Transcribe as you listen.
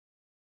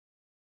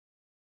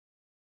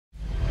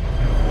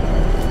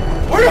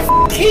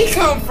key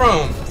come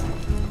from?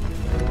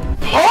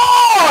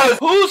 Pause!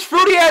 Whose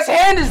fruity ass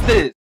hand is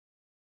this?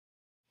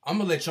 I'm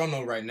gonna let y'all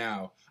know right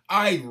now.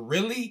 I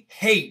really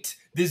hate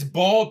this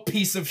bald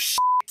piece of shit.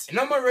 And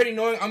I'm already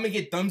knowing I'm gonna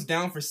get thumbs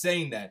down for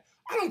saying that.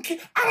 I don't care.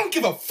 I don't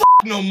give a fuck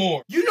no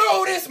more. You know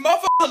who this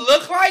motherfucker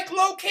look like,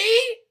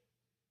 low-key?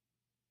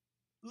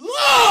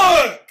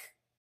 Look!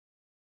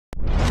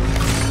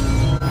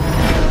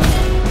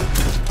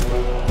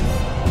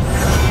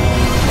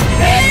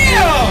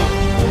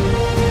 Damn!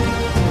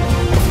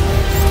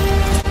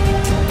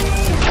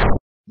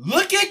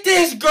 Look at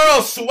this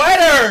girl's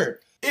sweater!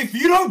 If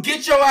you don't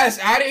get your ass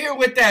out of here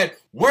with that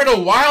where the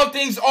wild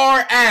things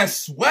are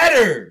ass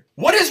sweater,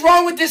 what is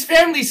wrong with this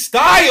family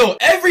style?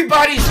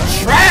 Everybody's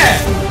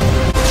trash!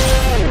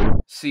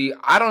 See,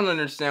 I don't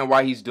understand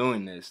why he's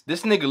doing this.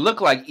 This nigga look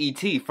like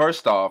E.T.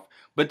 first off,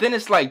 but then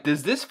it's like,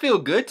 does this feel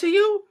good to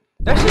you?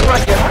 That shit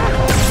like it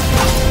hurt.